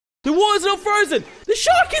The water's not frozen. The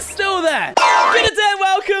shark is still there. Good day and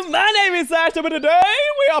welcome. My name is Ashton, and today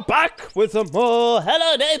we are back with some more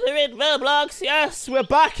Hello Neighbor in Roblox. Yes, we're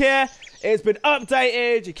back here. It's been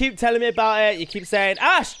updated. You keep telling me about it. You keep saying,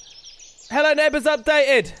 Ash, Hello Neighbor's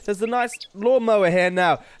updated. There's a nice lawnmower here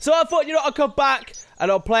now. So I thought, I'll come back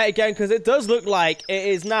and I'll play it again because it does look like it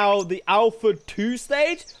is now the Alpha 2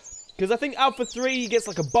 stage. Because I think Alpha 3 gets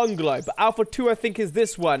like a bungalow, but Alpha 2 I think is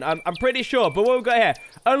this one. I'm pretty sure. But what we've got here,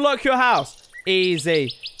 unlock your house.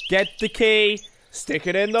 Easy. Get the key, stick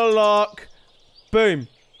it in the lock. Boom.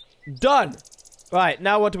 Done. Right,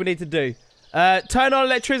 now what do we need to do? Turn on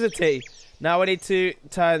electricity. Now we need to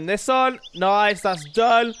turn this on. Nice, that's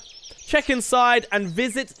done. Check inside and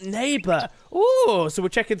visit neighbor. Ooh, so we'll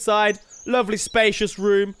check inside. Lovely spacious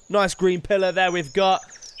room. Nice green pillar there we've got.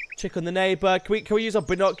 Check on the neighbor. Can we use our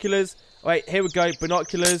binoculars? Wait, here we go.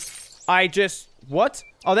 Binoculars. What?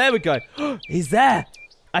 Oh, there we go. He's there.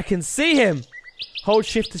 I can see him. Hold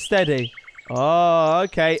shift to steady. Oh,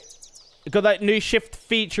 okay. Got that new shift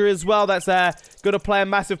feature as well. That's going to play a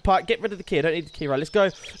massive part. Get rid of the key. I don't need the key. Right, let's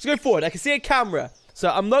go forward. I can see a camera.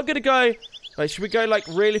 So I'm not going to go... Wait, should we go like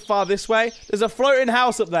really far this way? There's a floating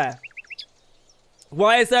house up there.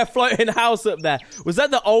 Why is there a floating house up there? Was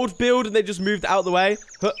that the old build and they just moved out of the way?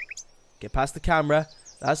 Huh. Get past the camera.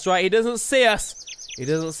 That's right. He doesn't see us. He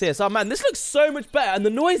doesn't see us. Oh, man. This looks so much better. And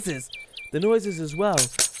the noises. The noises as well.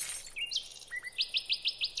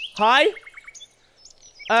 Hi.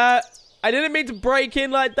 I didn't mean to break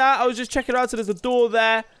in like that. I was just checking out. So there's a door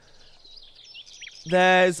there.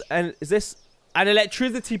 Is this an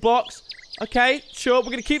electricity box? Okay, sure.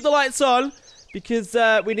 We're going to keep the lights on. Because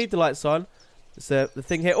we need the lights on. So the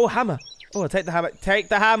thing here. Oh, hammer. Oh, take the hammer. Take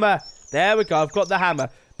the hammer. There we go. I've got the hammer.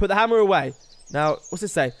 Put the hammer away. Now, what's it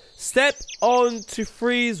say? Step on to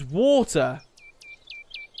freeze water.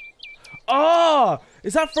 Oh,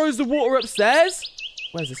 is that froze the water upstairs?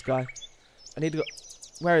 Where's this guy? I need to go.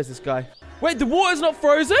 Where is this guy? Wait, the water's not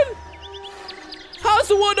frozen? How's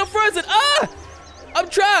the water not frozen? Ah! I'm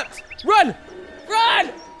trapped. Run!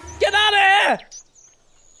 Run! Get out of here!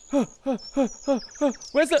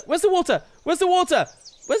 Where's the water? Where's the water?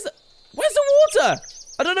 Where's the water?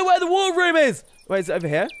 I don't know where the water room is. Wait, is it over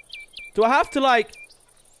here? Do I have to like...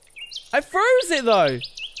 I froze it though.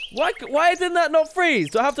 Why didn't that not freeze?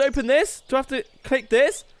 Do I have to open this? Do I have to click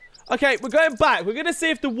this? Okay, we're going back. We're going to see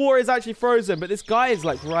if the water is actually frozen. But this guy is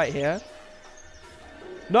like right here.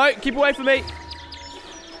 No, keep away from me.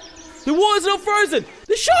 The water's not frozen.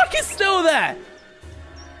 The shark is still there.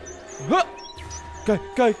 Huh. Go,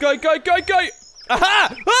 go, go, go, go, go.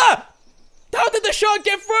 Aha! Ah! How did the shark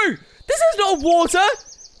get through? This is not water.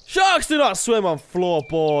 Sharks do not swim on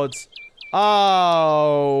floorboards.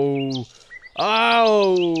 Oh.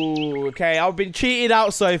 Oh. Okay, I've been cheated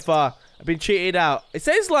out so far. I've been cheated out. It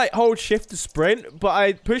says like hold shift to sprint, but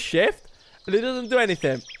I push shift and it doesn't do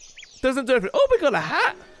anything. It doesn't do anything. Oh, we got a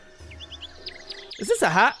hat. Is this a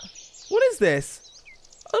hat? What is this?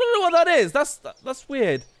 I don't know what that is. That's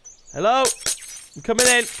weird. Hello? I'm coming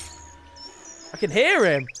in. I can hear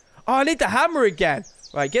him. Oh, I need the hammer again.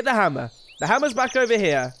 Right, get the hammer. The hammer's back over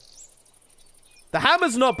here. The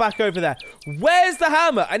hammer's not back over there. Where's the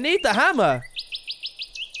hammer? I need the hammer.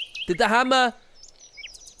 Did the hammer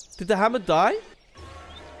die?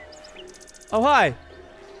 Oh, hi.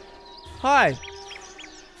 Hi.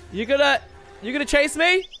 You gonna chase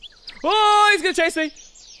me? Oh, he's gonna chase me.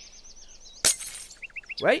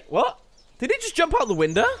 Wait, what? Did he just jump out the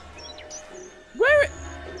window? Where?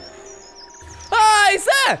 Ah, he's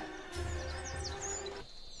there!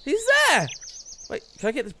 He's there! Wait, can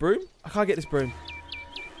I get this broom? I can't get this broom.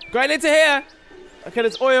 Going into here. Okay,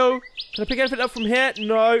 there's oil. Can I pick anything up from here?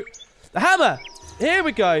 No. The hammer! Here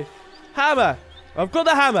we go. Hammer. I've got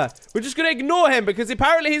the hammer. We're just going to ignore him because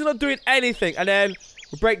apparently he's not doing anything. And then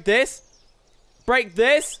we'll break this. Break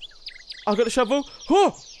this. I've got the shovel.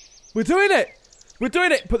 Oh! We're doing it! We're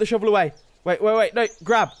doing it! Put the shovel away. Wait. No,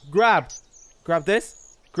 grab. Grab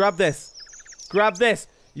this. Grab this. Grab this.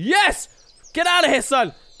 Yes! Get out of here,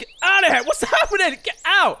 son! Get out of here! What's happening? Get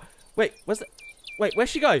out! Wait, where'd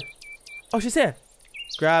she go? Oh, she's here.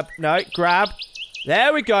 Grab. No, grab.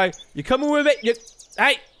 There we go. You're coming with it.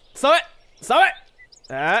 Hey! Stop it! Stop it!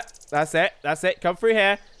 That's it. That's it. Come through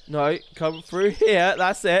here. No, come through here.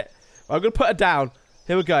 That's it. I'm going to put her down.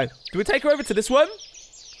 Here we go. Do we take her over to this one?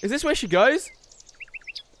 Is this where she goes?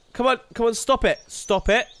 Come on. Come on. Stop it. Stop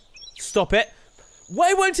it. Stop it.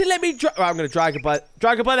 Why won't it let me right, I'm going to drag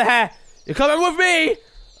her by the hair. You're coming with me.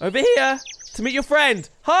 Over here to meet your friend.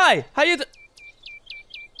 Hi. How you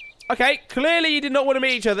Okay. Clearly you did not want to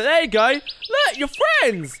meet each other. There you go. Look, you're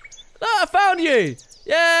friends. Look, I found you.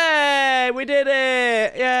 Yay! We did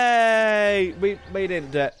it! Yay! We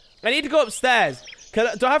didn't do it. I need to go upstairs. Do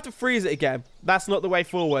I have to freeze it again? That's not the way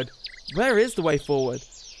forward. Where is the way forward?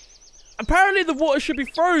 Apparently the water should be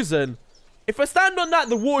frozen. If I stand on that,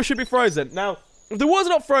 the water should be frozen. Now, if the water's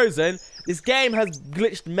not frozen, this game has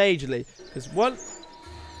glitched majorly. Because one...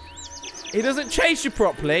 He doesn't chase you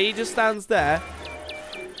properly. He just stands there.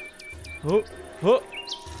 Oh, oh.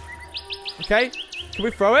 Okay. Can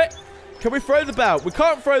we throw it? Can we throw the bell? We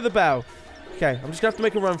can't throw the bell. Okay, I'm just going to have to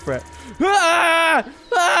make a run for it. Ah!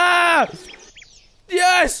 Ah!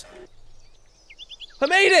 Yes! I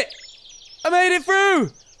made it! I made it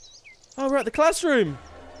through! Oh, we're at the classroom.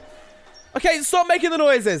 Okay, stop making the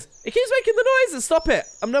noises. It keeps making the noises. Stop it.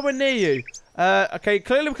 I'm nowhere near you. Okay,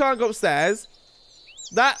 clearly we can't go upstairs.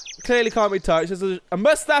 That clearly can't be touched. There's a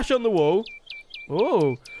mustache on the wall.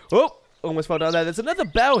 Oh. Oh, almost fell down there. There's another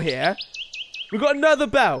bell here. We've got another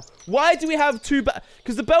bell. Why do we have two bells?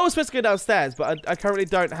 Because the bell was supposed to go downstairs, but I currently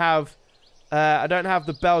don't have... I don't have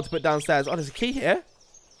the bell to put downstairs. Oh, there's a key here.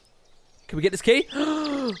 Can we get this key?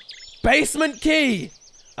 Basement key.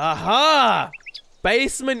 Aha.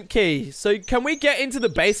 Basement key. So can we get into the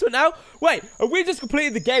basement now? Wait, have we just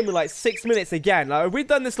completed the game in like 6 minutes again? Like, have we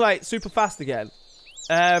done this like super fast again?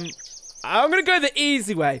 I'm going to go the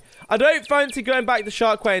easy way. I don't fancy going back the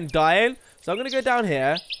shark way and dying. So I'm going to go down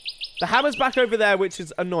here. The hammer's back over there, which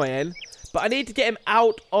is annoying. But I need to get him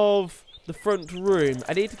out of the front room.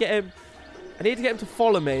 I need to get him to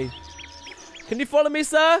follow me. Can you follow me,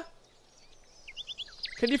 sir?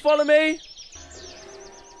 Can you follow me?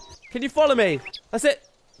 Can you follow me? That's it.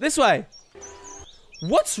 This way.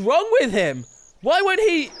 What's wrong with him? Why won't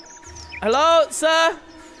he... Hello, sir?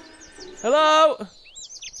 Hello?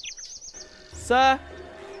 Sir?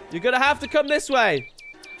 You're going to have to come this way.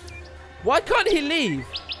 Why can't he leave?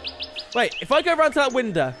 Wait, if I go around to that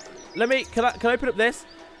window, can I open up this?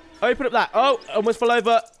 Open up that. Oh, almost fell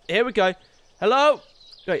over. Here we go. Hello?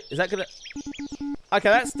 Wait, is that gonna... Okay,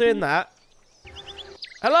 that's doing that.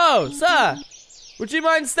 Hello, sir. Would you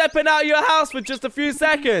mind stepping out of your house for just a few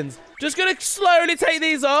seconds? Just gonna slowly take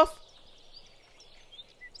these off.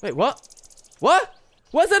 Wait, what? What?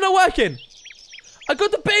 Why is that not working? I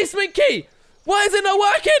got the basement key. Why is it not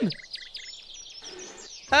working?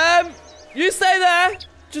 You stay there.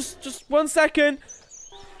 Just 1 second.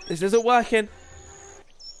 This isn't working.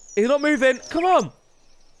 He's not moving. Come on.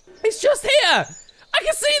 He's just here. I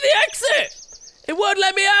can see the exit. It won't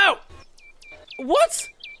let me out. What?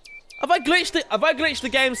 Have I glitched it? Have I glitched the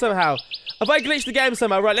game somehow? Have I glitched the game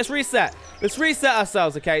somehow? Right, let's reset. Let's reset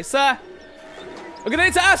ourselves, okay? Sir, I'm going to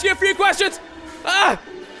need to ask you a few questions. Ah!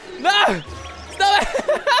 No! Stop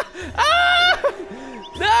it! Ah!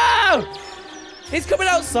 No! He's coming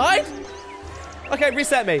outside? Okay,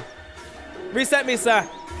 reset me. Reset me, sir.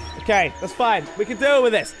 Okay, that's fine. We can deal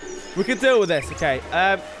with this. We can deal with this, okay.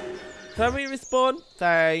 Can we respawn?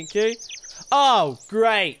 Thank you. Oh,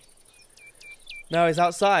 great. No, he's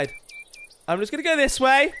outside. I'm just going to go this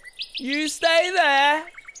way. You stay there.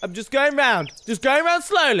 I'm just going round. Just going round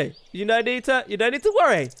slowly. You don't need to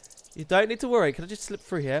worry. You don't need to worry. Can I just slip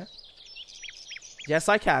through here? Yes,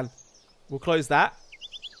 I can. We'll close that.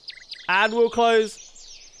 And we'll close...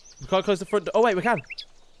 We can't close the front door. Oh, wait, we can.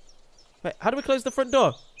 Wait, how do we close the front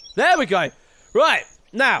door? There we go. Right.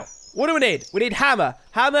 Now, what do we need? We need hammer.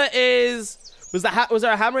 Hammer is... Was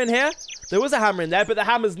there a hammer in here? There was a hammer in there, but the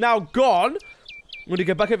hammer's now gone. I'm going to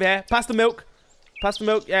go back over here. Pass the milk. Pass the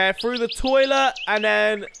milk. Yeah, through the toilet. And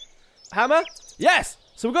then... Hammer? Yes.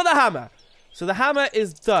 So we got the hammer. So the hammer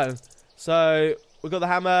is done. So we got the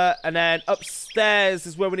hammer. And then upstairs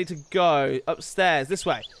is where we need to go. Upstairs. This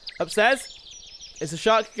way. Upstairs. Is the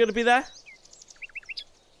shark going to be there?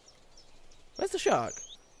 Where's the shark?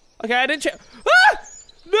 Okay, I didn't check. Ah!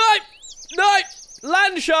 No! No!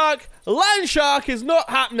 Land shark! Land shark is not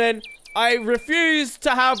happening. I refuse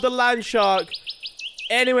to have the land shark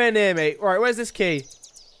anywhere near me. All right, where's this key?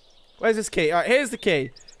 Where's this key? All right, here's the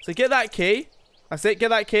key. So get that key. That's it. Get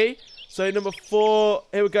that key. So number 4.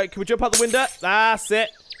 Here we go. Can we jump out the window? That's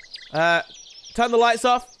it. Turn the lights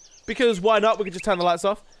off. Because why not? We can just turn the lights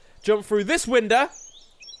off. Jump through this window.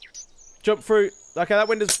 Jump through. Okay, that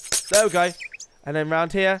window's... There we go. And then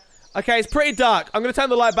round here. Okay, it's pretty dark. I'm going to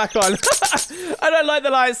turn the light back on. I don't like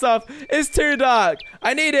the lights off. It's too dark.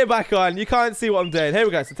 I need it back on. You can't see what I'm doing. Here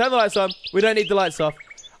we go. So turn the lights on. We don't need the lights off.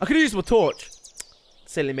 I could use my torch.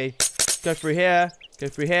 Silly me. Go through here. Go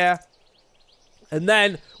through here. And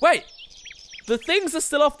then... Wait. The things are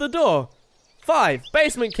still off the door. 5.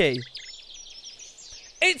 Basement key.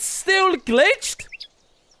 It's still glitched?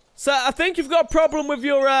 So I think you've got a problem with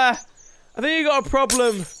your... I think you got a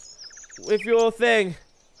problem with your thing.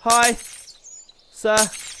 Hi. Sir,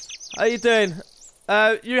 how you doing?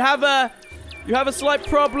 You have a slight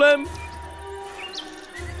problem.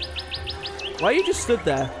 Why are you just stood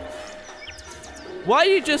there? Why are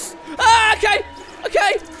you just... Ah, okay.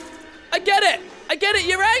 Okay. I get it. I get it.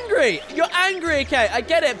 You're angry. You're angry, okay. I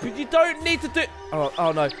get it, but you don't need to do...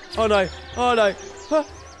 Oh no. Oh, no. Oh, no. Huh.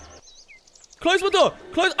 Close my door.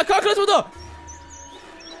 Close... I can't close my door.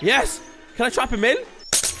 Yes. Can I trap him in?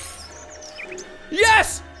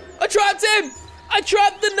 Yes. I trapped him. I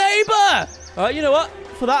trapped the neighbor. All right, you know what?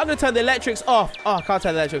 For that, I'm going to turn the electrics off. Oh, I can't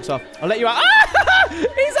turn the electrics off. I'll let you out. Ah!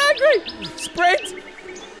 He's angry. Sprint.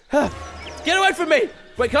 Get away from me.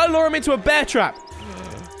 Wait, can I lure him into a bear trap?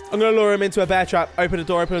 I'm going to lure him into a bear trap. Open the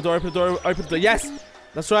door, open the door, open the door, open the door. Yes.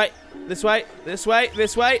 That's right. This way, this way,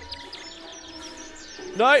 this way.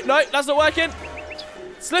 No, no, that's not working.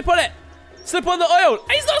 Slip on it. Slip on the oil.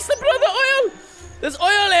 He's not slipping on the oil. There's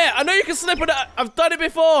oil here. I know you can slip on it. I've done it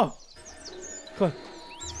before. Come on.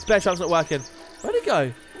 This bear trap's not working. Where'd he go?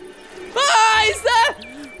 Ah, he's there!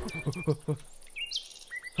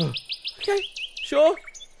 Okay, sure.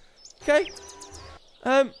 Okay.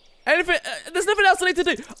 Anything? There's nothing else I need to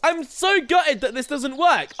do. I'm so gutted that this doesn't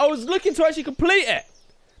work. I was looking to actually complete it,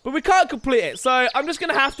 but we can't complete it. So I'm just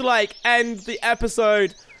gonna have to like end the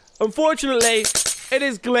episode. Unfortunately, it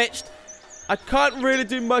is glitched. I can't really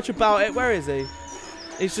do much about it. Where is he?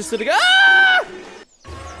 He's just sitting. Ah!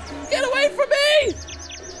 Get away from me!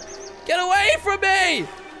 Get away from me!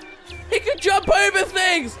 He can jump over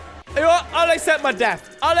things! You know what? I'll accept my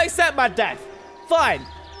death. I'll accept my death. Fine.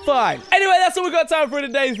 Fine. Anyway, that's all we've got time for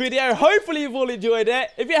today's video. Hopefully you've all enjoyed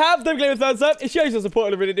it. If you have, don't forget to thumbs up. It shows your support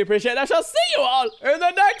and I really do appreciate it. I shall see you all in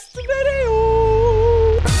the next video.